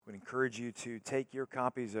encourage you to take your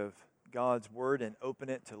copies of God's Word and open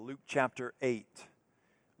it to Luke chapter 8.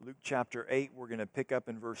 Luke chapter 8, we're going to pick up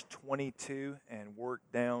in verse 22 and work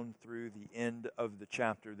down through the end of the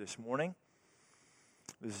chapter this morning.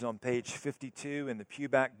 This is on page 52 in the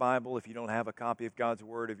Pewback Bible. If you don't have a copy of God's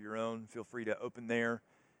Word of your own, feel free to open there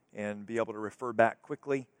and be able to refer back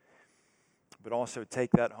quickly. But also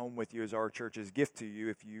take that home with you as our church's gift to you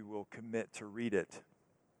if you will commit to read it.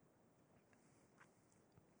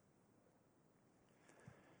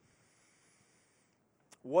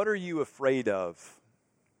 What are you afraid of?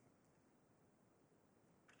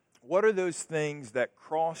 What are those things that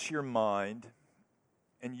cross your mind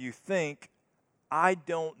and you think, I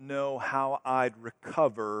don't know how I'd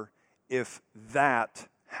recover if that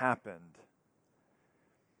happened?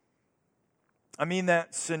 I mean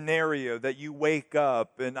that scenario that you wake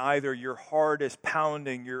up and either your heart is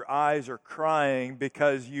pounding, your eyes are crying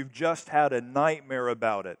because you've just had a nightmare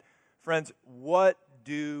about it. Friends, what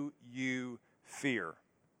do you fear?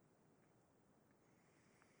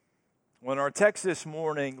 Well, in our text this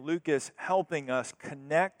morning, Luke is helping us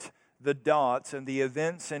connect the dots and the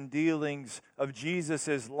events and dealings of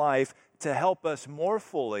Jesus' life to help us more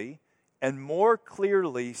fully and more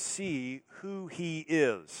clearly see who He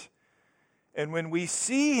is. And when we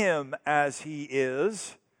see Him as He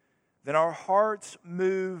is, then our hearts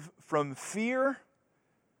move from fear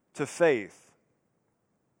to faith.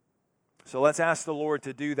 So let's ask the Lord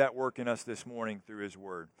to do that work in us this morning through His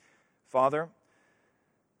Word. Father,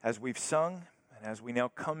 as we've sung and as we now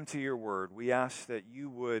come to your word, we ask that you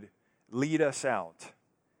would lead us out,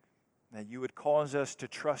 that you would cause us to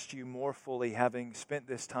trust you more fully, having spent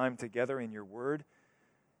this time together in your word.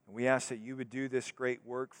 And we ask that you would do this great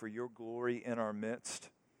work for your glory in our midst.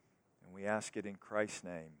 And we ask it in Christ's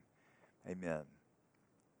name. Amen.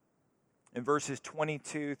 In verses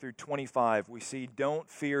 22 through 25, we see, don't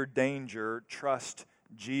fear danger, trust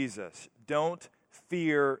Jesus. Don't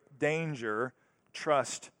fear danger,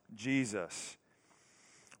 trust Jesus.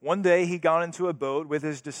 One day he got into a boat with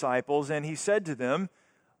his disciples and he said to them,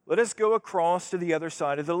 let us go across to the other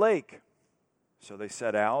side of the lake. So they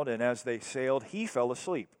set out, and as they sailed, he fell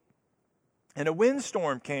asleep. And a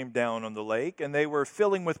windstorm came down on the lake, and they were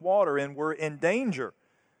filling with water and were in danger.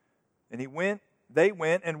 And they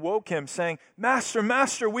went and woke him, saying, Master,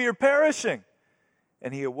 Master, we are perishing.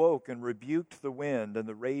 And he awoke and rebuked the wind and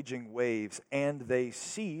the raging waves, and they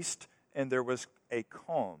ceased, and there was a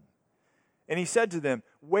calm. And he said to them,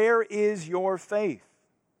 where is your faith?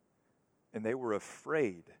 And they were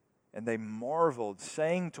afraid, and they marveled,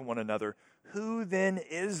 saying to one another, who then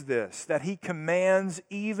is this, that he commands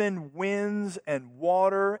even winds and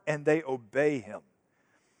water, and they obey him?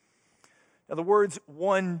 Now the words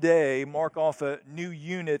one day mark off a new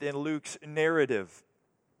unit in Luke's narrative.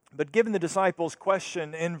 But given the disciples'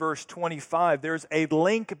 question in verse 25, there's a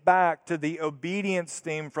link back to the obedience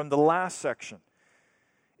theme from the last section.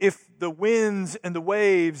 If the winds and the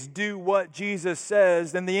waves do what Jesus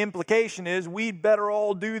says, then the implication is we'd better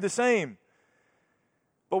all do the same.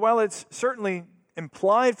 But while it's certainly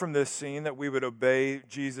implied from this scene that we would obey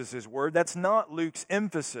Jesus' word, that's not Luke's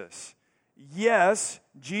emphasis. Yes,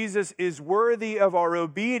 Jesus is worthy of our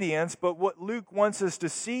obedience, but what Luke wants us to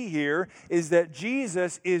see here is that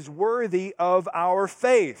Jesus is worthy of our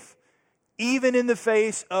faith, even in the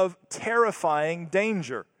face of terrifying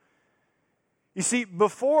danger. You see,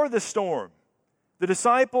 before the storm, the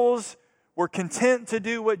disciples were content to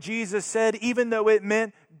do what Jesus said, even though it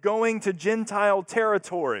meant going to Gentile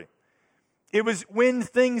territory. It was when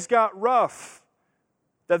things got rough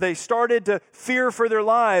that they started to fear for their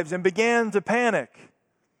lives and began to panic.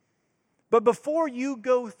 But before you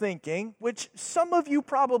go thinking, which some of you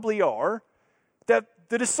probably are, that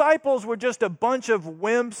the disciples were just a bunch of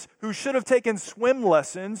wimps who should have taken swim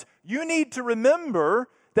lessons, you need to remember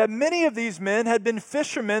that many of these men had been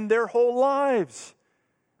fishermen their whole lives.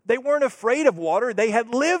 They weren't afraid of water. They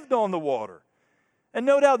had lived on the water. And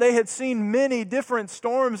no doubt they had seen many different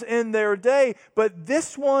storms in their day, but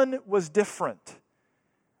this one was different.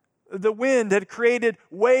 The wind had created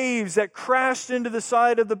waves that crashed into the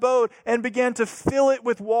side of the boat and began to fill it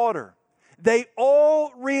with water. They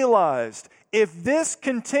all realized, if this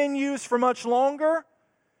continues for much longer,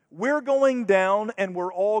 we're going down and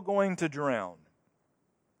we're all going to drown.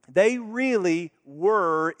 They really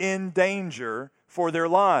were in danger for their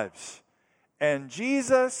lives. And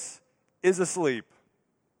Jesus is asleep.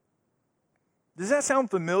 Does that sound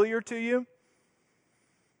familiar to you?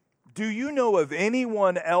 Do you know of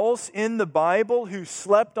anyone else in the Bible who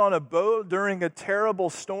slept on a boat during a terrible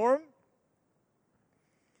storm?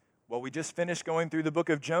 Well, we just finished going through the book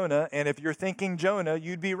of Jonah, and if you're thinking Jonah,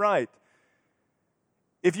 you'd be right.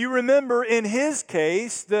 If you remember, in his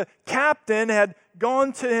case, the captain had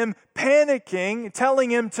gone to him panicking,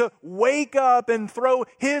 telling him to wake up and throw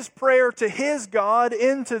his prayer to his God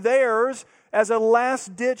into theirs as a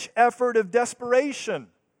last-ditch effort of desperation.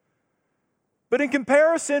 But in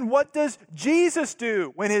comparison, what does Jesus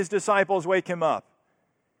do when his disciples wake him up?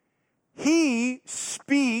 He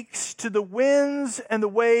speaks to the winds and the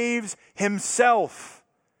waves himself.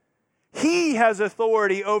 He has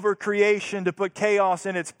authority over creation to put chaos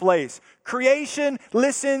in its place. Creation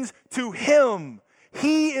listens to him.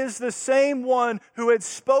 He is the same one who had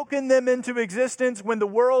spoken them into existence when the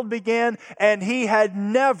world began, and he had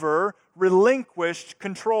never relinquished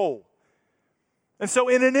control. And so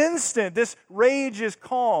in an instant, this rage is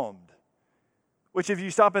calmed, which if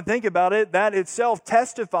you stop and think about it, that itself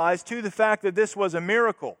testifies to the fact that this was a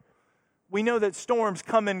miracle. We know that storms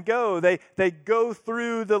come and go. They go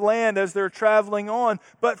through the land as they're traveling on.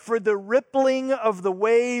 But for the rippling of the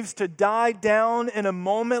waves to die down in a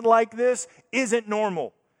moment like this isn't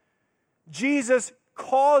normal. Jesus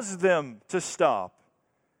caused them to stop,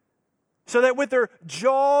 so that with their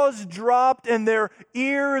jaws dropped and their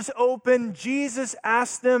ears open, Jesus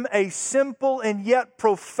asked them a simple and yet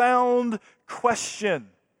profound question.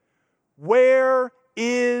 Where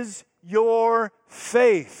is your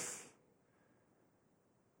faith?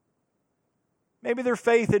 Maybe their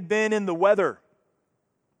faith had been in the weather,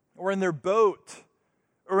 or in their boat,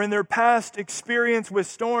 or in their past experience with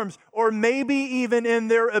storms, or maybe even in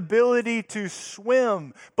their ability to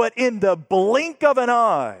swim. But in the blink of an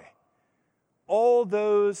eye, all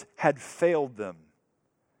those had failed them.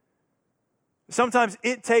 Sometimes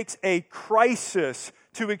it takes a crisis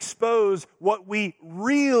to expose what we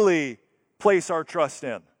really place our trust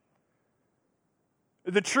in.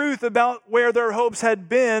 The truth about where their hopes had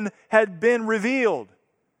been revealed.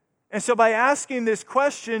 And so by asking this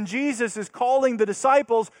question, Jesus is calling the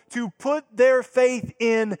disciples to put their faith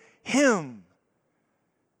in him.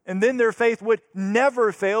 And then their faith would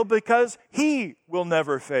never fail because he will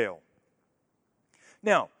never fail.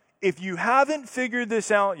 Now, if you haven't figured this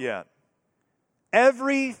out yet,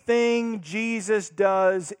 everything Jesus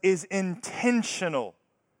does is intentional.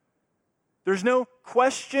 There's no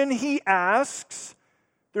question he asks.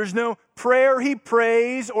 There's no prayer he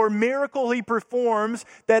prays or miracle he performs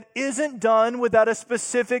that isn't done without a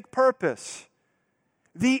specific purpose.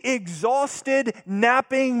 The exhausted,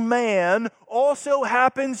 napping man also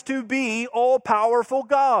happens to be all-powerful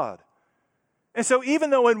God. And so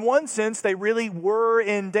even though in one sense they really were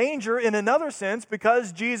in danger, in another sense,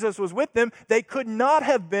 because Jesus was with them, they could not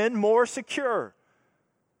have been more secure.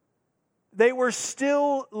 They were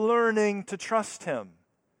still learning to trust him.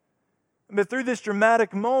 But through this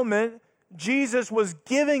dramatic moment, Jesus was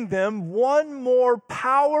giving them one more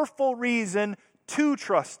powerful reason to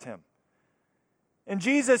trust him. And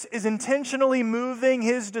Jesus is intentionally moving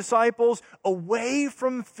his disciples away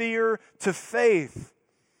from fear to faith.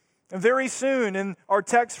 And very soon, in our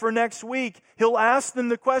text for next week, he'll ask them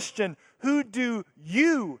the question, "Who do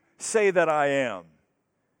you say that I am?"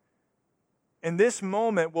 And this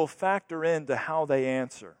moment will factor into how they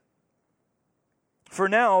answer. For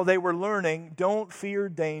now, they were learning, don't fear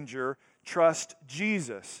danger, trust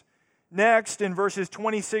Jesus. Next, in verses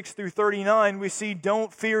 26 through 39, we see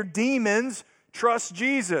don't fear demons, trust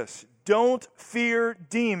Jesus. Don't fear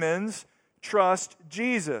demons, trust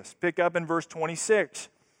Jesus. Pick up in verse 26.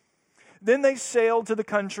 Then they sailed to the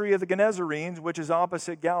country of the Gennesarenes, which is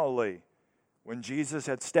opposite Galilee. When Jesus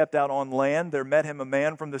had stepped out on land, there met him a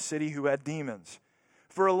man from the city who had demons.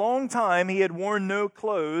 For a long time he had worn no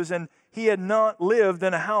clothes, and he had not lived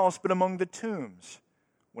in a house but among the tombs.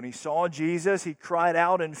 When he saw Jesus, he cried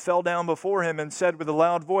out and fell down before him and said with a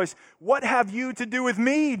loud voice, "What have you to do with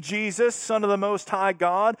me, Jesus, Son of the Most High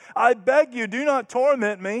God? I beg you, do not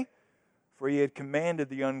torment me." For he had commanded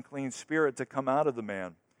the unclean spirit to come out of the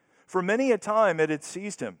man. For many a time it had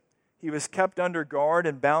seized him. He was kept under guard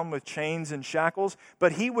and bound with chains and shackles,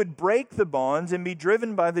 but he would break the bonds and be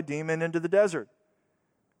driven by the demon into the desert.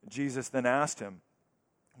 Jesus then asked him,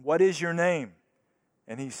 "What is your name?"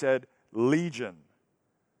 And he said, "Legion,"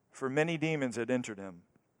 for many demons had entered him.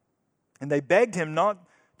 And they begged him not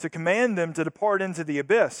to command them to depart into the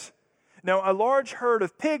abyss. Now a large herd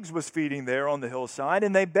of pigs was feeding there on the hillside,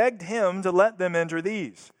 and they begged him to let them enter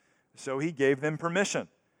these. So he gave them permission.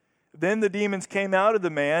 Then the demons came out of the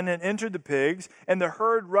man and entered the pigs, and the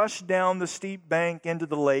herd rushed down the steep bank into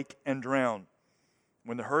the lake and drowned.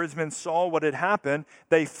 When the herdsmen saw what had happened,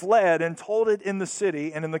 they fled and told it in the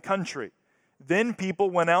city and in the country. Then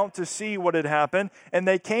people went out to see what had happened, and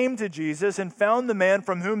they came to Jesus and found the man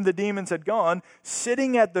from whom the demons had gone,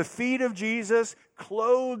 sitting at the feet of Jesus,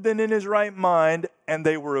 clothed and in his right mind, and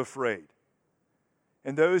they were afraid.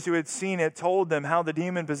 And those who had seen it told them how the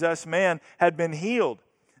demon-possessed man had been healed.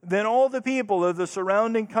 Then all the people of the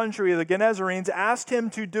surrounding country of the Gerasenes asked him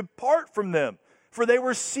to depart from them, for they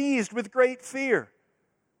were seized with great fear.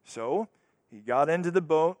 So he got into the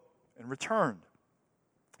boat and returned.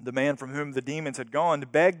 The man from whom the demons had gone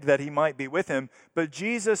begged that he might be with him, but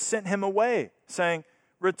Jesus sent him away, saying,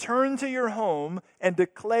 "Return to your home and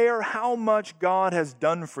declare how much God has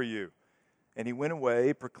done for you." And he went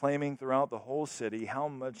away, proclaiming throughout the whole city how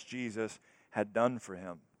much Jesus had done for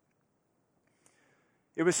him.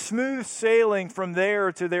 It was smooth sailing from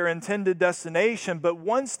there to their intended destination, but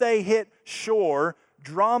once they hit shore,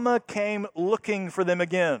 drama came looking for them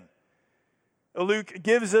again. Luke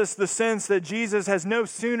gives us the sense that Jesus has no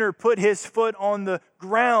sooner put his foot on the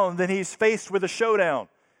ground than he's faced with a showdown.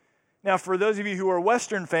 Now, for those of you who are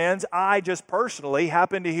Western fans, I just personally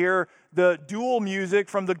happen to hear the dual music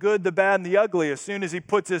from The Good, the Bad, and the Ugly as soon as he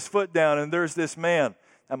puts his foot down and there's this man.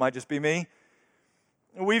 That might just be me.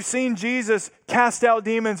 We've seen Jesus cast out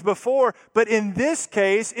demons before, but in this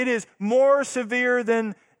case, it is more severe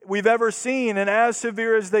than we've ever seen and as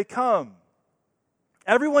severe as they come.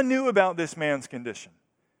 Everyone knew about this man's condition.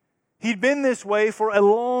 He'd been this way for a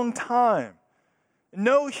long time.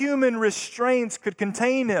 No human restraints could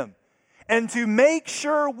contain him. And to make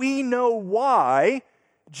sure we know why,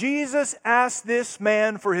 Jesus asked this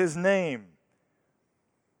man for his name.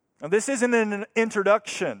 Now, this isn't an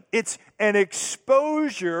introduction. It's an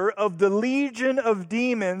exposure of the legion of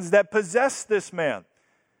demons that possess this man.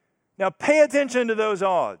 Now, pay attention to those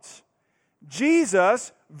odds.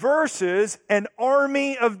 Jesus versus an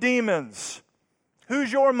army of demons.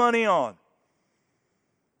 Who's your money on?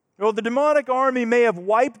 Well, the demonic army may have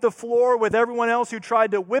wiped the floor with everyone else who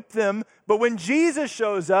tried to whip them, but when Jesus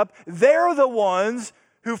shows up, they're the ones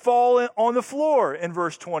who fall on the floor in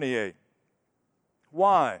verse 28.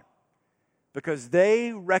 Why? Because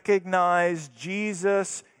they recognize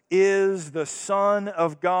Jesus is the Son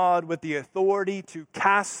of God with the authority to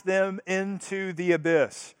cast them into the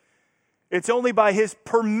abyss. It's only by his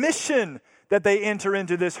permission that they enter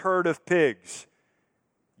into this herd of pigs.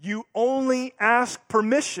 You only ask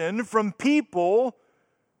permission from people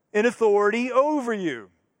in authority over you.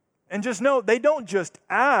 And just note, they don't just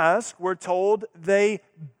ask, we're told, they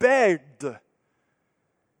begged.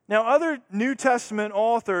 Now, other New Testament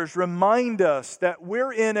authors remind us that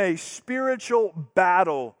we're in a spiritual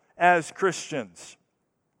battle as Christians.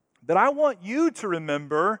 But I want you to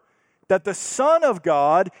remember that the Son of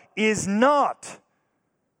God is not.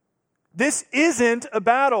 This isn't a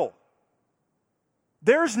battle.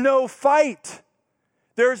 There's no fight.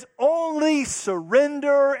 There's only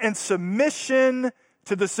surrender and submission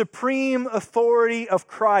to the supreme authority of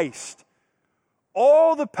Christ.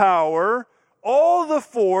 All the power, all the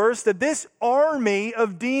force that this army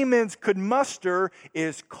of demons could muster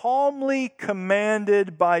is calmly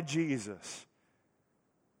commanded by Jesus.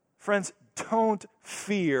 Friends, don't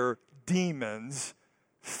fear demons.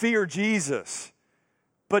 Fear Jesus.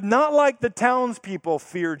 But not like the townspeople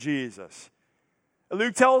fear Jesus.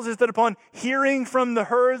 Luke tells us that upon hearing from the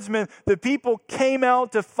herdsmen, the people came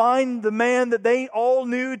out to find the man that they all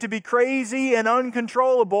knew to be crazy and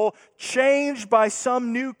uncontrollable, changed by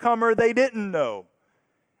some newcomer they didn't know.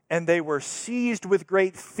 And they were seized with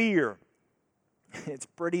great fear. It's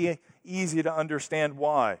pretty easy to understand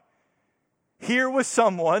why. Here was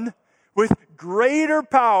someone with greater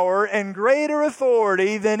power and greater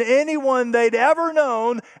authority than anyone they'd ever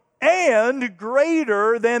known, and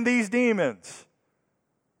greater than these demons.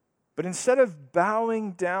 But instead of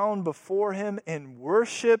bowing down before him in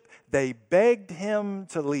worship, they begged him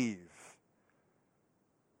to leave.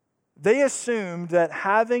 They assumed that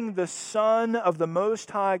having the Son of the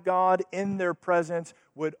Most High God in their presence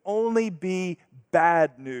would only be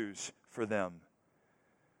bad news for them.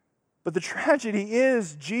 But the tragedy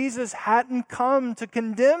is Jesus hadn't come to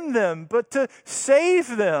condemn them, but to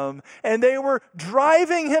save them, and they were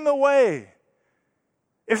driving him away.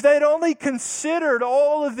 If they'd only considered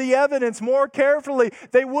all of the evidence more carefully,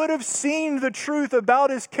 they would have seen the truth about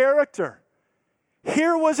his character.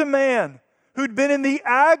 Here was a man who'd been in the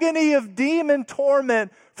agony of demon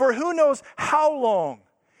torment for who knows how long.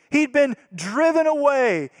 He'd been driven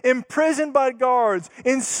away, imprisoned by guards,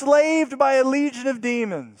 enslaved by a legion of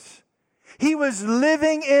demons. He was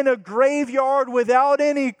living in a graveyard without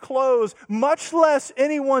any clothes, much less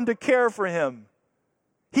anyone to care for him.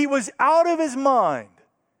 He was out of his mind.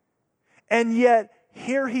 And yet,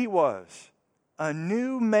 here he was, a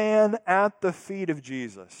new man at the feet of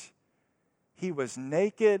Jesus. He was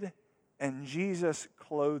naked, and Jesus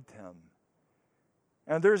clothed him.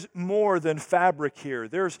 And there's more than fabric here.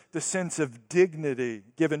 There's the sense of dignity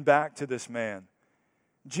given back to this man.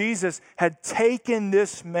 Jesus had taken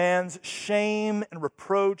this man's shame and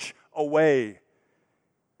reproach away.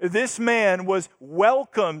 This man was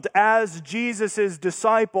welcomed as Jesus'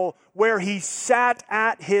 disciple, where he sat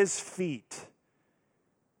at his feet.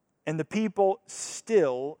 And the people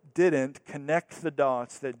still didn't connect the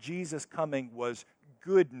dots that Jesus coming was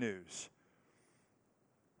good news.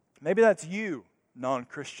 Maybe that's you,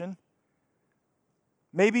 non-Christian.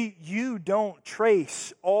 Maybe you don't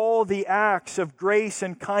trace all the acts of grace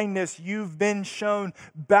and kindness you've been shown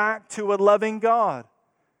back to a loving God.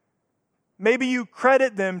 Maybe you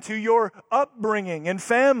credit them to your upbringing and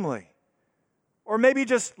family, or maybe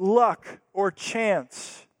just luck or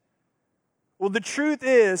chance. Well, the truth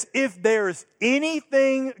is, if there's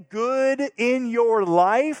anything good in your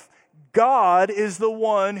life, God is the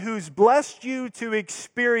one who's blessed you to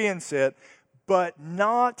experience it, but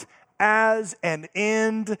not as an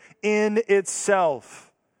end in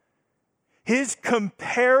itself. His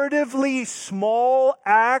comparatively small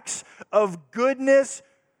acts of goodness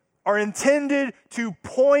are intended to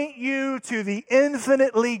point you to the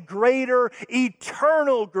infinitely greater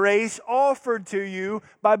eternal grace offered to you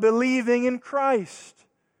by believing in Christ.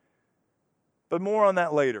 But more on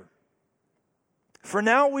that later. For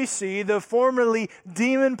now we see the formerly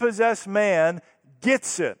demon-possessed man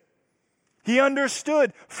gets it. He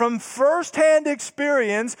understood from firsthand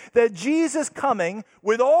experience that Jesus coming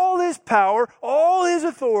with all his power, all his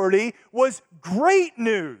authority, was great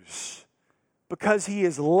news because he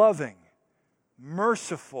is loving,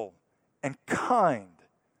 merciful, and kind.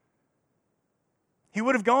 He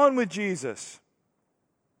would have gone with Jesus,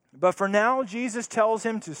 but for now Jesus tells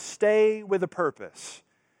him to stay with a purpose,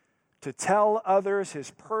 to tell others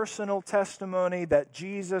his personal testimony that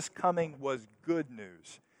Jesus coming was good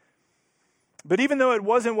news. But even though it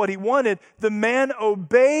wasn't what he wanted, the man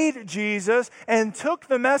obeyed Jesus and took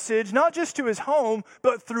the message not just to his home,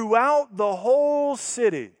 but throughout the whole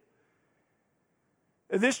city.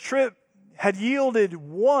 This trip had yielded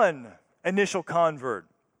one initial convert,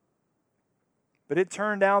 but it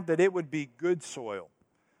turned out that it would be good soil,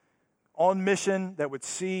 on mission that would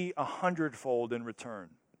see 100-fold in return.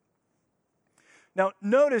 Now,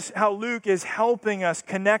 notice how Luke is helping us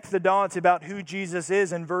connect the dots about who Jesus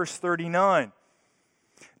is in verse 39.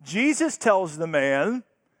 Jesus tells the man,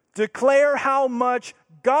 declare how much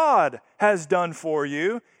God has done for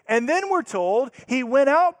you. And then we're told he went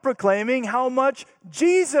out proclaiming how much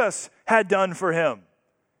Jesus had done for him.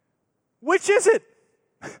 Which is it?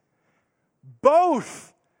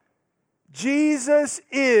 Both. Jesus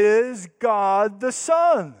is God the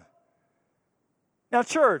Son. Now,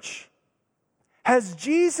 church, has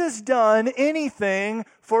Jesus done anything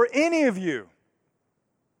for any of you?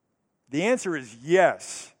 The answer is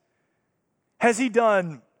yes. Has he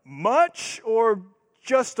done much or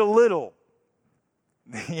just a little?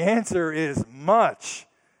 The answer is much.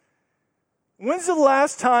 When's the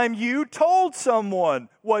last time you told someone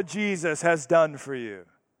what Jesus has done for you?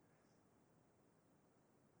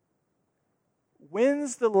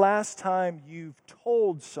 When's the last time you've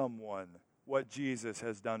told someone what Jesus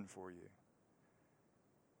has done for you?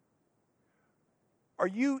 Are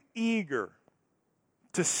you eager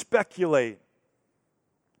to speculate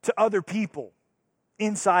to other people,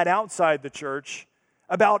 inside, outside the church,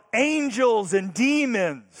 about angels and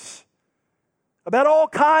demons, about all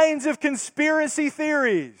kinds of conspiracy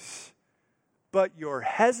theories, but you're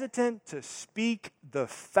hesitant to speak the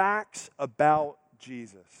facts about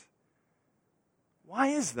Jesus? Why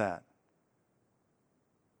is that?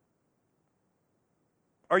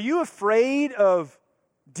 Are you afraid of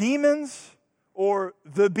demons or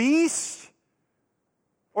the beast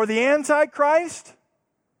or the Antichrist?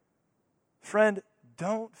 Friend,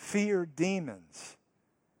 don't fear demons.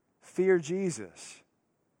 Fear Jesus.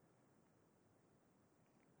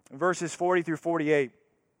 In verses 40 through 48,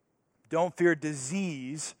 don't fear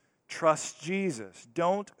disease, trust Jesus.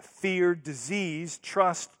 Don't fear disease,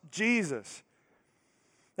 trust Jesus.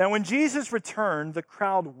 Now, when Jesus returned, the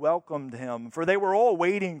crowd welcomed him, for they were all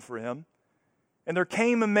waiting for him. And there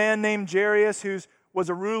came a man named Jairus, who was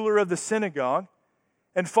a ruler of the synagogue.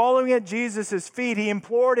 And falling at Jesus' feet, he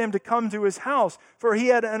implored him to come to his house, for he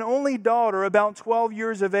had an only daughter about 12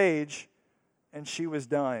 years of age, and she was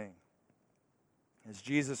dying. As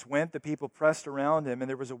Jesus went, the people pressed around him, and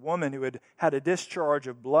there was a woman who had had a discharge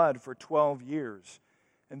of blood for 12 years.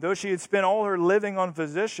 And though she had spent all her living on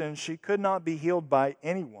physicians, she could not be healed by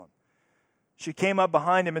anyone. She came up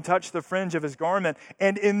behind him and touched the fringe of his garment,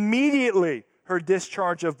 and immediately her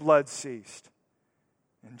discharge of blood ceased.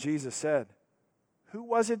 And Jesus said, "Who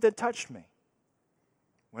was it that touched me?"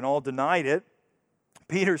 When all denied it,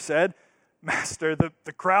 Peter said, "Master,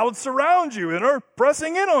 the crowd surround you and are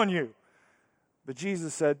pressing in on you." But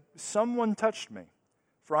Jesus said, "Someone touched me,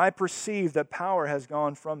 for I perceive that power has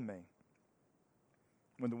gone from me."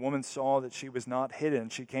 When the woman saw that she was not hidden,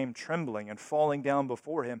 she came trembling and falling down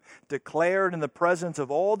before him, declared in the presence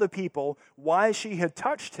of all the people why she had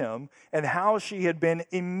touched him and how she had been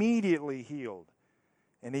immediately healed.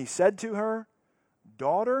 And he said to her,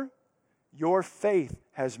 "Daughter, your faith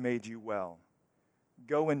has made you well.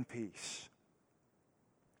 Go in peace."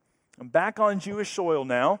 I'm back on Jewish soil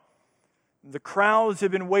now. The crowds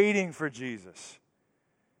have been waiting for Jesus.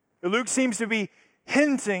 Luke seems to be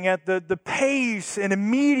hinting at the pace and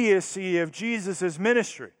immediacy of Jesus'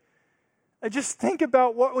 ministry. Just think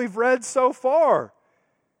about what we've read so far.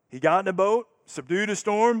 He got in a boat, subdued a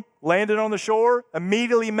storm, landed on the shore,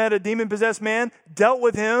 immediately met a demon-possessed man, dealt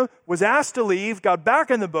with him, was asked to leave, got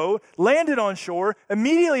back in the boat, landed on shore,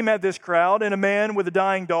 immediately met this crowd and a man with a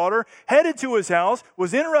dying daughter, headed to his house,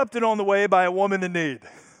 was interrupted on the way by a woman in need.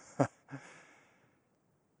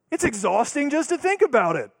 It's exhausting just to think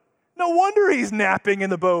about it. No wonder he's napping in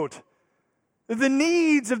the boat. The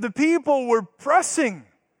needs of the people were pressing.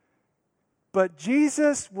 But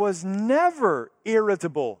Jesus was never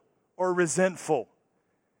irritable or resentful.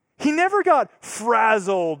 He never got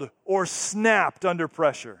frazzled or snapped under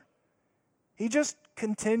pressure. He just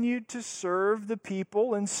continued to serve the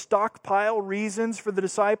people and stockpile reasons for the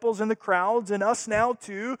disciples and the crowds and us now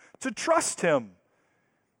too to trust him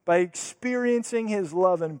by experiencing his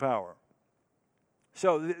love and power.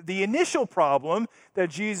 So the initial problem that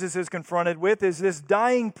Jesus is confronted with is this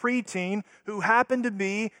dying preteen who happened to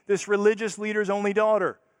be this religious leader's only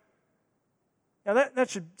daughter. Now that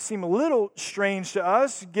should seem a little strange to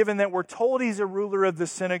us, given that we're told he's a ruler of the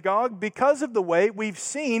synagogue because of the way we've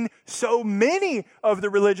seen so many of the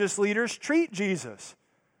religious leaders treat Jesus.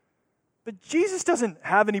 But Jesus doesn't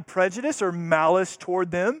have any prejudice or malice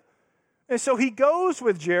toward them. And so he goes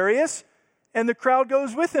with Jairus, and the crowd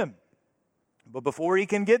goes with him. But before he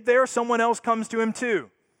can get there, someone else comes to him too.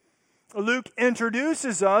 Luke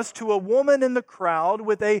introduces us to a woman in the crowd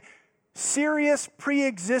with a serious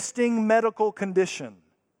pre-existing medical condition.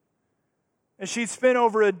 And she'd spent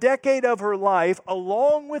over a decade of her life,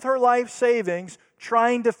 along with her life savings,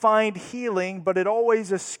 trying to find healing, but it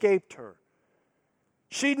always escaped her.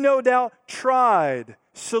 She'd no doubt tried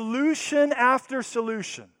solution after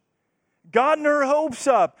solution, gotten her hopes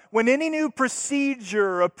up when any new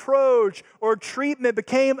procedure, approach, or treatment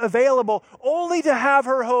became available, only to have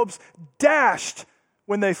her hopes dashed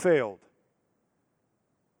when they failed.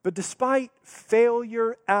 But despite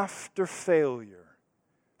failure after failure,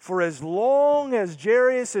 for as long as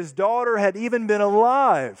Jairus' daughter had even been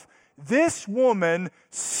alive, this woman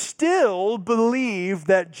still believed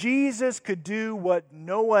that Jesus could do what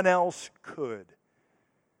no one else could.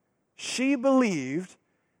 She believed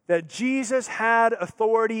that Jesus had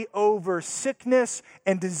authority over sickness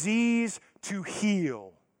and disease to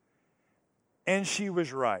heal. And she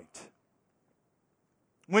was right.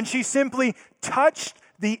 When she simply touched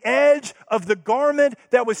the edge of the garment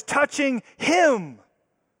that was touching him,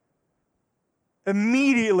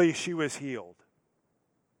 immediately she was healed.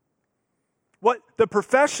 What the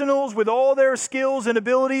professionals with all their skills and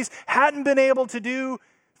abilities hadn't been able to do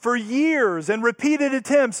for years and repeated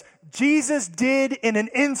attempts, Jesus did in an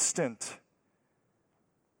instant.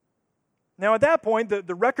 Now at that point,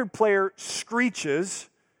 the record player screeches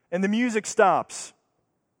and the music stops.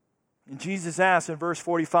 And Jesus asks in verse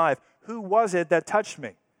 45, "Who was it that touched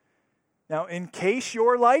me?" Now, in case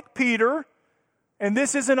you're like Peter, and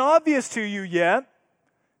this isn't obvious to you yet,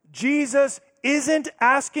 Jesus isn't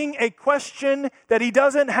asking a question that he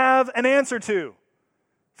doesn't have an answer to.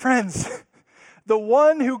 Friends, the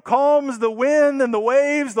one who calms the wind and the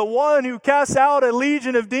waves, the one who casts out a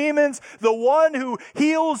legion of demons, the one who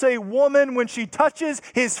heals a woman when she touches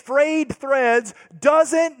his frayed threads,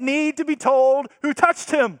 doesn't need to be told who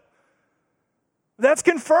touched him. That's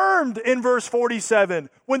confirmed in verse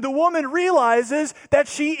 47, when the woman realizes that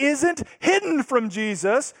she isn't hidden from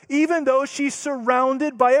Jesus, even though she's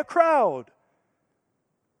surrounded by a crowd.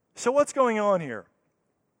 So what's going on here?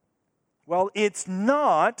 Well, it's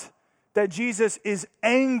not that Jesus is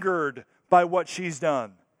angered by what she's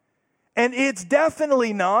done. And it's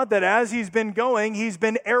definitely not that as he's been going, he's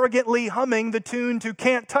been arrogantly humming the tune to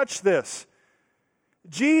 "Can't Touch This."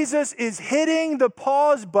 Jesus is hitting the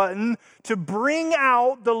pause button to bring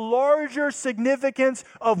out the larger significance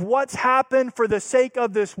of what's happened for the sake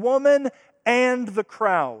of this woman and the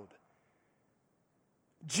crowd.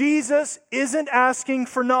 Jesus isn't asking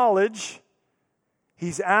for knowledge.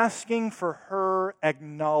 He's asking for her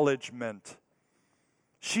acknowledgement.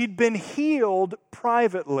 She'd been healed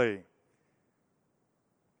privately,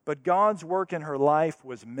 but God's work in her life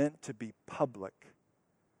was meant to be public.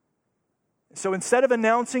 So instead of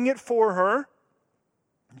announcing it for her,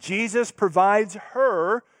 Jesus provides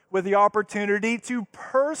her with the opportunity to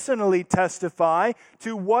personally testify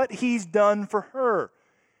to what He's done for her.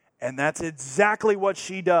 And that's exactly what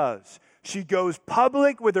she does. She goes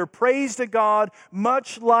public with her praise to God,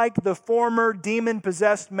 much like the former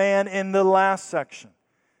demon-possessed man in the last section.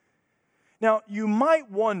 Now, you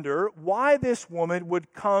might wonder why this woman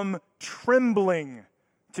would come trembling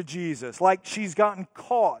to Jesus, like she's gotten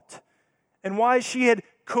caught, and why she had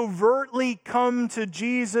covertly come to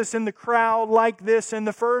Jesus in the crowd like this in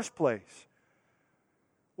the first place.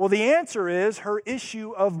 Well, the answer is her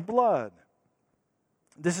issue of blood.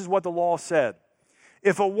 This is what the law said.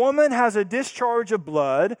 If a woman has a discharge of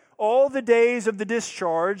blood, all the days of the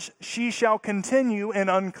discharge she shall continue in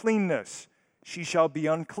uncleanness. She shall be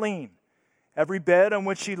unclean. Every bed on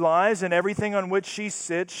which she lies and everything on which she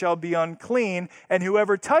sits shall be unclean, and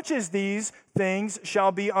whoever touches these things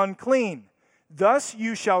shall be unclean. Thus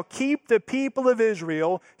you shall keep the people of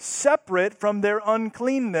Israel separate from their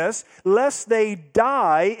uncleanness, lest they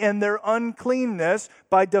die in their uncleanness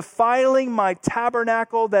by defiling my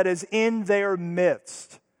tabernacle that is in their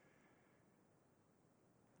midst.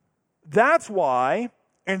 That's why,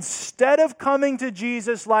 instead of coming to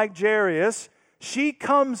Jesus like Jairus, she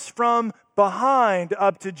comes from behind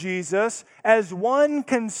up to Jesus as one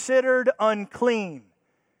considered unclean.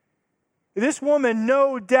 This woman,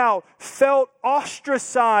 no doubt, felt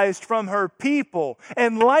ostracized from her people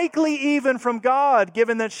and likely even from God,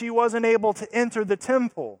 given that she wasn't able to enter the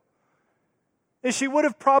temple. And she would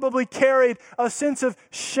have probably carried a sense of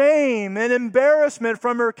shame and embarrassment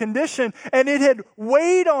from her condition, and it had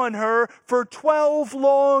weighed on her for 12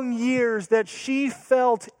 long years that she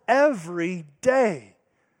felt every day.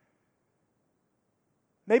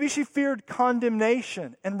 Maybe she feared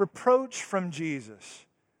condemnation and reproach from Jesus.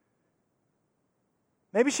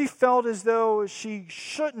 Maybe she felt as though she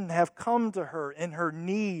shouldn't have come to her in her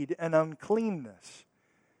need and uncleanness.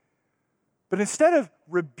 But instead of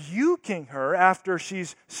rebuking her after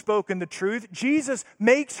she's spoken the truth, Jesus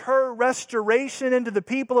makes her restoration into the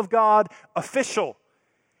people of God official.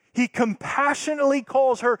 He compassionately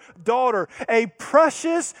calls her daughter, a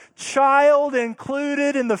precious child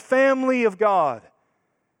included in the family of God.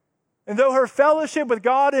 And though her fellowship with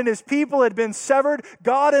God and His people had been severed,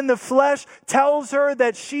 God in the flesh tells her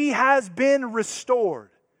that she has been restored.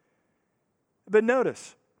 But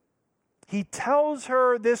notice, He tells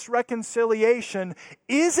her this reconciliation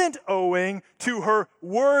isn't owing to her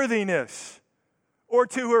worthiness or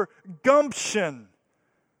to her gumption,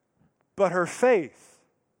 but her faith.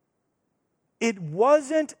 It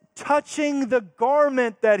wasn't touching the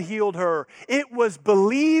garment that healed her. It was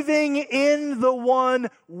believing in the one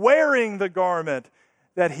wearing the garment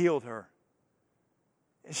that healed her.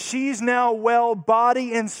 She's now well,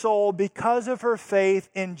 body and soul, because of her faith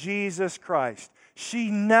in Jesus Christ.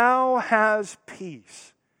 She now has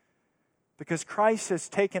peace because Christ has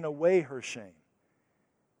taken away her shame.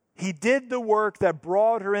 He did the work that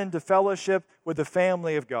brought her into fellowship with the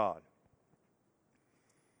family of God.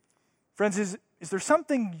 Friends, is there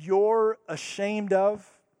something you're ashamed of?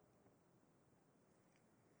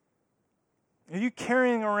 Are you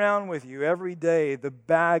carrying around with you every day the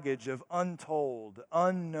baggage of untold,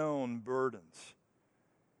 unknown burdens?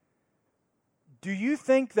 Do you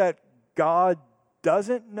think that God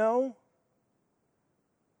doesn't know?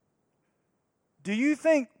 Do you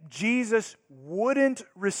think Jesus wouldn't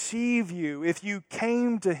receive you if you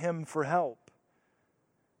came to Him for help?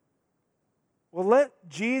 Well, let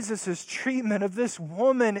Jesus' treatment of this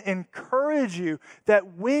woman encourage you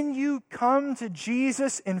that when you come to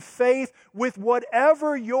Jesus in faith with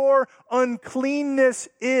whatever your uncleanness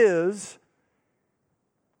is,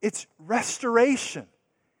 it's restoration,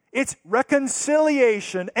 it's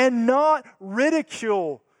reconciliation, and not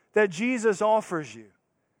ridicule that Jesus offers you.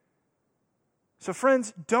 So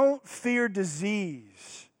friends, don't fear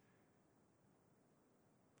disease.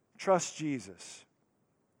 Trust Jesus.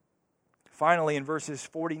 Finally, in verses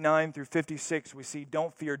 49 through 56, we see,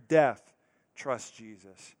 don't fear death, trust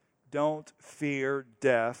Jesus. Don't fear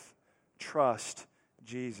death, trust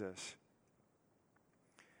Jesus.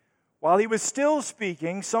 While he was still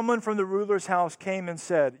speaking, someone from the ruler's house came and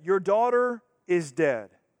said, "Your daughter is dead.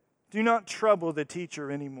 Do not trouble the teacher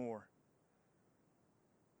anymore."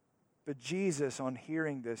 But Jesus, on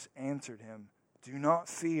hearing this, answered him, "Do not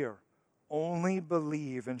fear, Only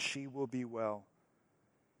believe and she will be well."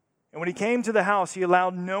 And when he came to the house, he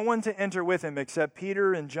allowed no one to enter with him except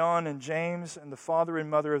Peter and John and James and the father and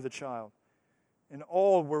mother of the child. And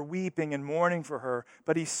all were weeping and mourning for her.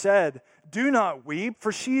 But he said, "Do not weep,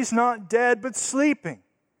 for she is not dead, but sleeping."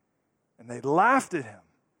 And they laughed at him,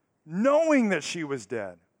 knowing that she was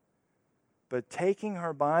dead. But taking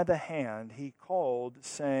her by the hand, he called,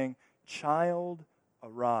 saying, "Child,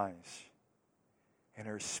 arise." And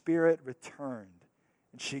her spirit returned,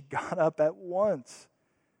 and she got up at once.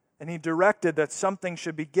 And he directed that something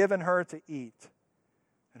should be given her to eat.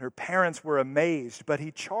 And her parents were amazed, but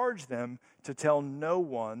he charged them to tell no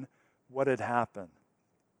one what had happened.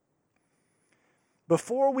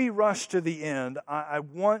 Before we rush to the end, I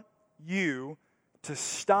want you to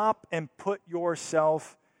stop and put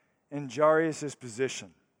yourself in Jairus'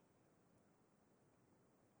 position.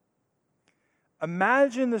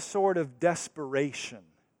 Imagine the sort of desperation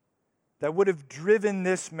that would have driven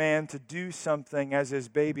this man to do something as his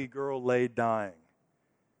baby girl lay dying.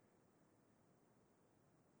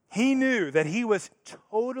 He knew that he was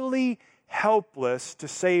totally helpless to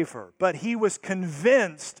save her, but he was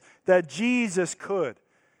convinced that Jesus could.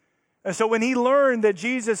 And so when he learned that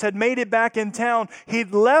Jesus had made it back in town,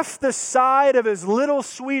 he'd left the side of his little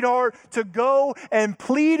sweetheart to go and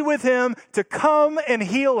plead with him to come and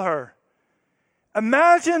heal her.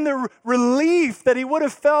 Imagine the relief that he would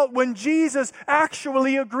have felt when Jesus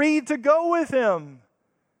actually agreed to go with him.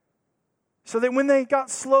 So that when they got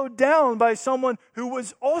slowed down by someone who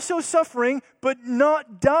was also suffering but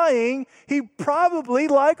not dying, he probably,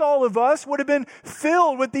 like all of us, would have been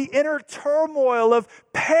filled with the inner turmoil of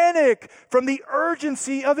panic from the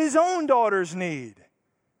urgency of his own daughter's need.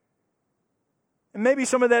 And maybe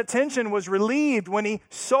some of that tension was relieved when he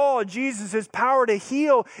saw Jesus' power to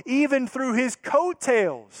heal even through his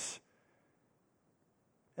coattails.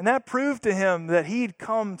 And that proved to him that he'd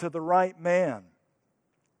come to the right man.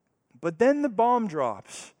 But then the bomb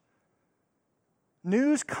drops.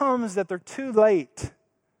 News comes that they're too late.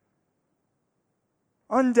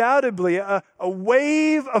 Undoubtedly, a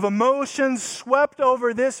wave of emotions swept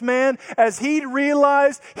over this man as he'd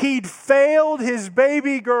realized he'd failed his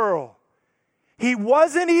baby girl. He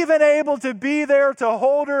wasn't even able to be there to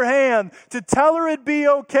hold her hand, to tell her it'd be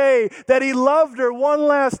okay, that he loved her one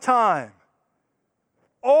last time.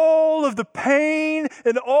 All of the pain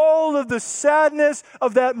and all of the sadness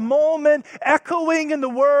of that moment echoing in the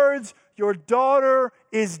words, "Your daughter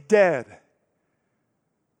is dead."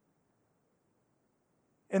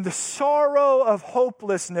 In the sorrow of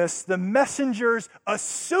hopelessness, the messengers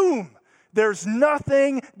assume there's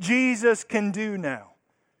nothing Jesus can do now.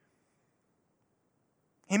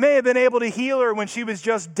 He may have been able to heal her when she was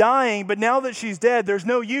just dying, but now that she's dead, there's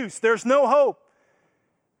no use, there's no hope.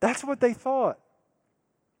 That's what they thought.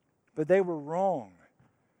 But they were wrong.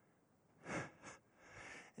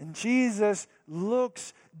 And Jesus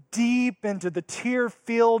looks deep into the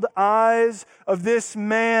tear-filled eyes of this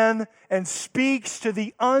man and speaks to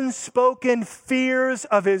the unspoken fears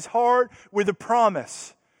of his heart with a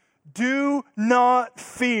promise. "Do not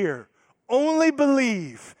fear, only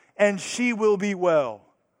believe, and she will be well."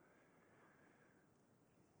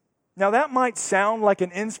 Now that might sound like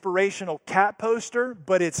an inspirational cat poster,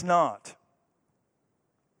 but it's not.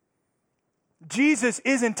 Jesus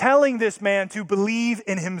isn't telling this man to believe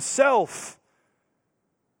in himself.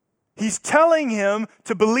 He's telling him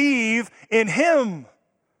to believe in him.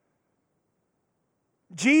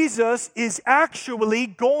 Jesus is actually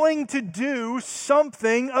going to do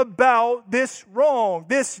something about this wrong,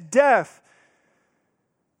 this death.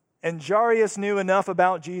 And Jairus knew enough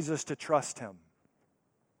about Jesus to trust him.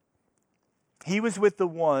 He was with the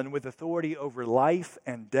one with authority over life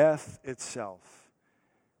and death itself.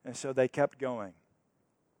 And so they kept going.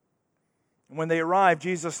 And when they arrived,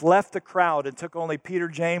 Jesus left the crowd and took only Peter,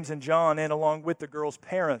 James, and John in along with the girl's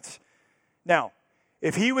parents. Now,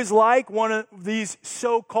 if he was like one of these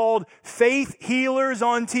so-called faith healers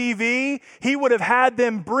on TV, he would have had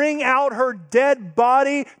them bring out her dead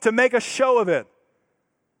body to make a show of it.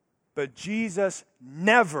 But Jesus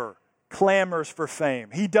never clamors for fame.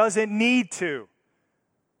 He doesn't need to.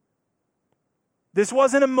 This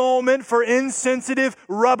wasn't a moment for insensitive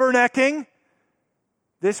rubbernecking.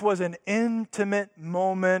 This was an intimate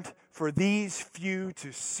moment for these few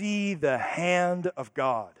to see the hand of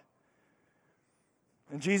God.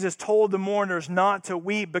 And Jesus told the mourners not to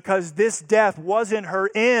weep because this death wasn't her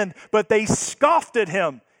end, but they scoffed at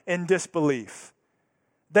him in disbelief.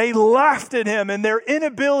 They laughed at him in their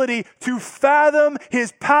inability to fathom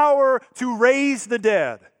his power to raise the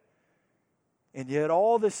dead. And yet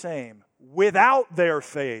all the same, without their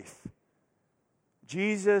faith,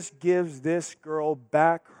 Jesus gives this girl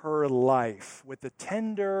back her life with the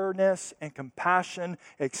tenderness and compassion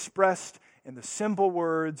expressed in the simple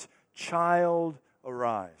words, "Child,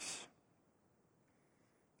 arise."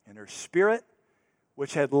 And her spirit,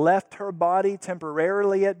 which had left her body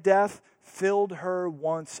temporarily at death, filled her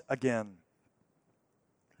once again.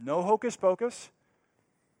 No hocus pocus,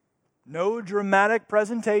 no dramatic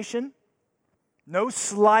presentation, no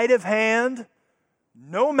sleight of hand,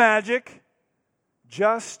 no magic,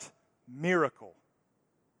 just miracle.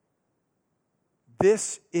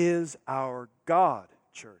 This is our God,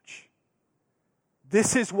 church.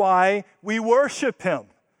 This is why we worship Him.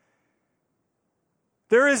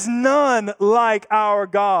 There is none like our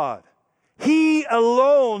God. He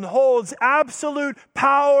alone holds absolute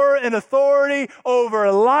power and authority over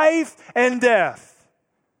life and death.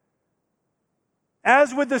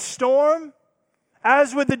 As with the storm,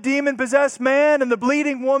 as with the demon-possessed man and the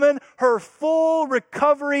bleeding woman, her full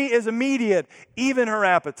recovery is immediate, even her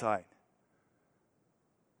appetite.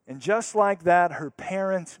 And just like that, her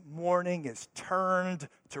parents' mourning is turned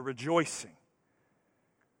to rejoicing.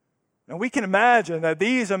 Now we can imagine that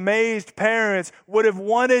these amazed parents would have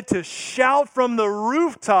wanted to shout from the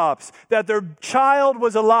rooftops that their child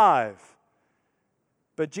was alive.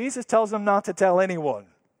 But Jesus tells them not to tell anyone.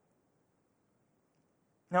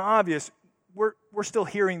 Now obvious, we're still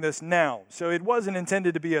hearing this now, so it wasn't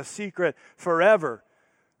intended to be a secret forever.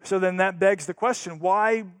 So then that begs the question,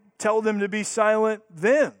 why tell them to be silent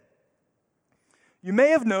then? You may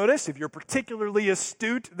have noticed, if you're particularly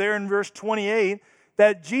astute there in verse 28,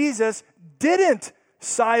 that Jesus didn't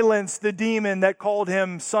silence the demon that called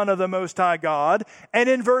him Son of the Most High God. And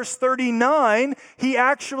in verse 39, he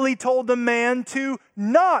actually told the man to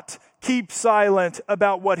not keep silent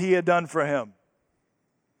about what he had done for him.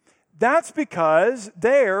 That's because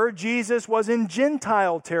there Jesus was in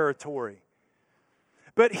Gentile territory.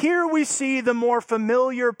 But here we see the more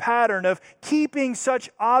familiar pattern of keeping such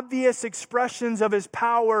obvious expressions of his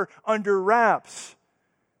power under wraps.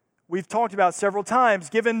 We've talked about several times,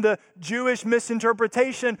 given the Jewish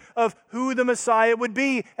misinterpretation of who the Messiah would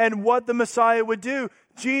be and what the Messiah would do.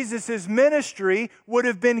 Jesus' ministry would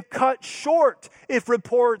have been cut short if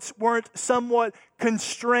reports weren't somewhat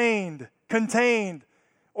contained,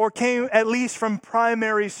 or came at least from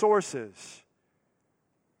primary sources.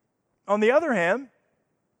 On the other hand,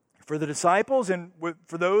 for the disciples and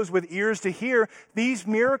for those with ears to hear, these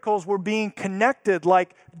miracles were being connected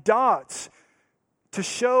like dots to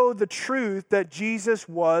show the truth that Jesus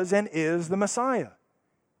was and is the Messiah.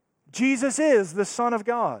 Jesus is the Son of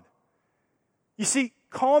God. You see,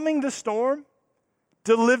 calming the storm,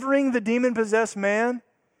 delivering the demon-possessed man,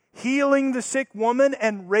 healing the sick woman,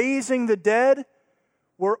 and raising the dead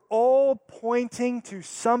were all pointing to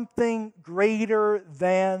something greater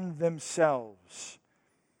than themselves.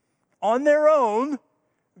 On their own,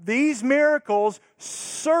 these miracles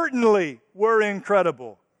certainly were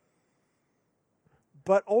incredible.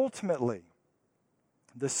 But ultimately,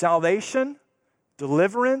 the salvation,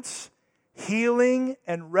 deliverance, healing,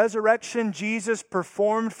 and resurrection Jesus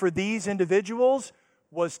performed for these individuals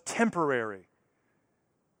was temporary.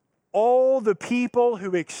 All the people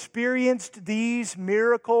who experienced these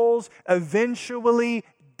miracles eventually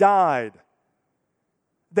died.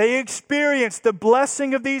 They experienced the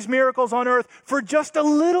blessing of these miracles on earth for just a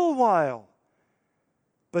little while.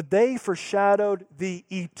 But they foreshadowed the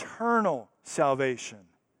eternal salvation,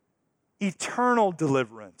 eternal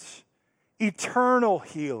deliverance, eternal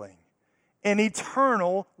healing, and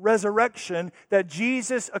eternal resurrection that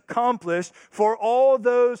Jesus accomplished for all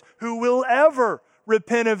those who will ever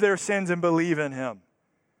repent of their sins and believe in Him.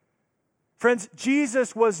 Friends,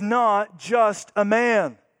 Jesus was not just a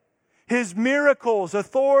man. His miracles,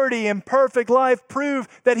 authority, and perfect life prove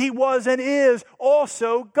that He was and is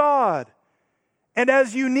also God. And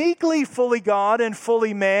as uniquely fully God and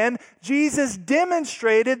fully man, Jesus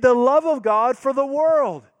demonstrated the love of God for the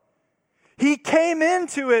world. He came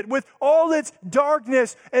into it with all its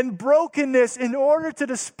darkness and brokenness in order to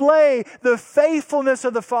display the faithfulness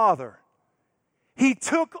of the Father. He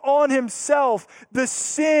took on Himself the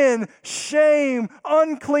sin, shame,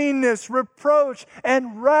 uncleanness, reproach,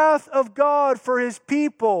 and wrath of God for His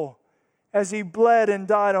people as He bled and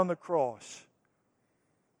died on the cross.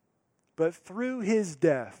 But through His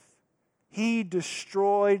death, He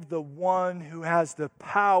destroyed the one who has the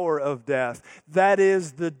power of death, that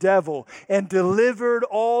is the devil, and delivered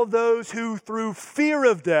all those who through fear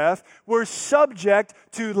of death were subject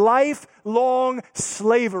to lifelong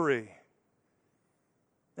slavery.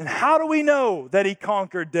 And how do we know that He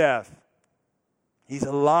conquered death? He's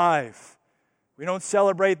alive. We don't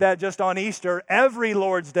celebrate that just on Easter, every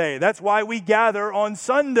Lord's Day. That's why we gather on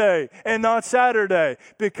Sunday and not Saturday,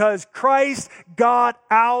 because Christ got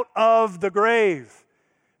out of the grave.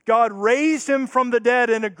 God raised him from the dead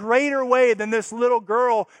in a greater way than this little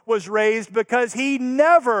girl was raised, because he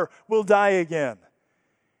never will die again.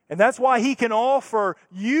 And that's why he can offer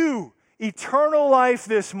you eternal life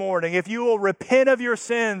this morning if you will repent of your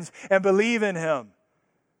sins and believe in him.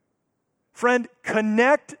 Friend,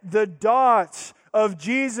 connect the dots of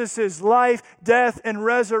Jesus' life, death, and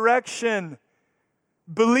resurrection.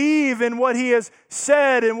 Believe in what he has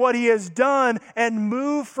said and what he has done, and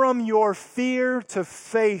move from your fear to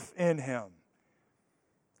faith in him.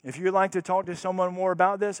 If you'd like to talk to someone more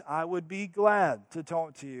about this, I would be glad to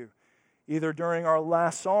talk to you, either during our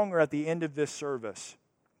last song or at the end of this service.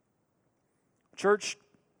 Church,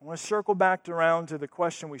 I want to circle back around to the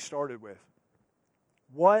question we started with.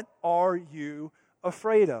 What are you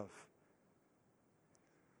afraid of?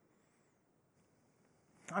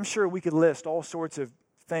 I'm sure we could list all sorts of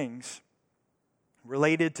things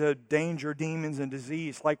related to danger, demons, and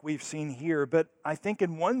disease like we've seen here, but I think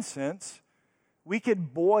in one sense, we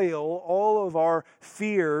could boil all of our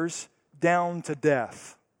fears down to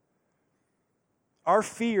death. Our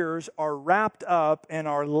fears are wrapped up in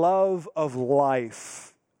our love of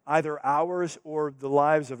life, either ours or the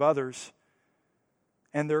lives of others,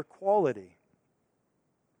 and their quality.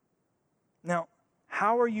 Now,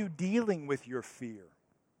 how are you dealing with your fear?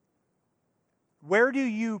 Where do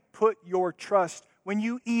you put your trust when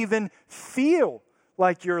you even feel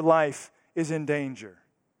like your life is in danger?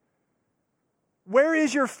 Where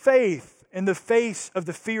is your faith in the face of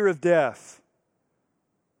the fear of death?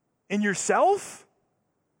 In yourself?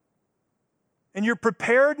 In your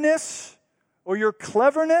preparedness or your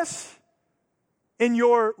cleverness? In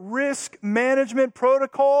your risk management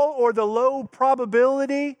protocol or the low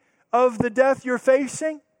probability of the death you're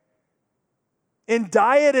facing? In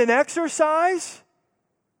diet and exercise?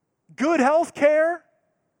 Good health care?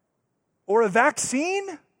 Or a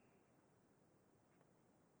vaccine?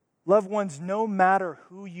 Loved ones, no matter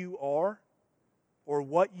who you are or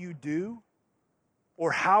what you do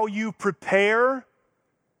or how you prepare,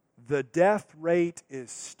 the death rate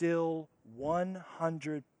is still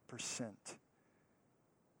 100%.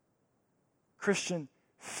 Christian,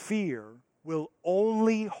 fear will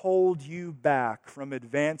only hold you back from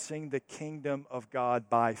advancing the kingdom of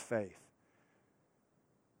God by faith.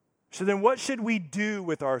 So then what should we do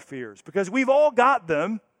with our fears? Because we've all got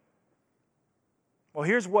them. Well,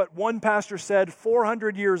 here's what one pastor said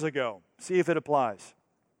 400 years ago. See if it applies.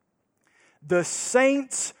 The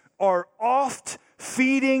saints are oft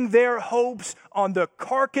feeding their hopes on the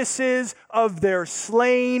carcasses of their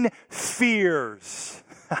slain fears.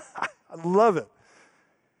 I love it.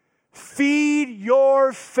 Feed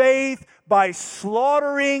your faith by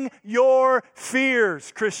slaughtering your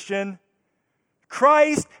fears, Christian.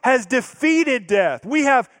 Christ has defeated death. We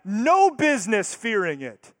have no business fearing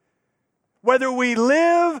it. Whether we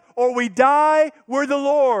live or we die, we're the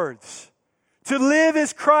Lord's. To live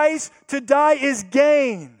is Christ, to die is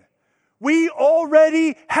gain. We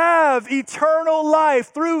already have eternal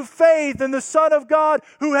life through faith in the Son of God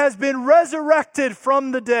who has been resurrected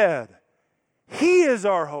from the dead. He is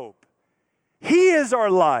our hope. He is our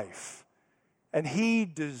life. And He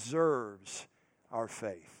deserves our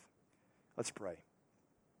faith. Let's pray.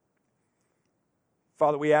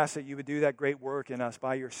 Father, we ask that you would do that great work in us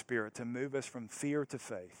by your Spirit to move us from fear to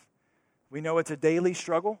faith. We know it's a daily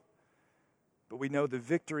struggle, but we know the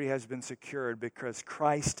victory has been secured because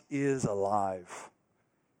Christ is alive.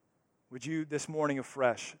 Would you this morning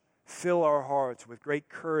afresh fill our hearts with great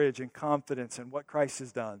courage and confidence in what Christ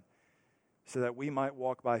has done so that we might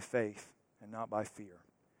walk by faith and not by fear.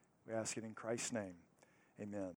 We ask it in Christ's name. Amen.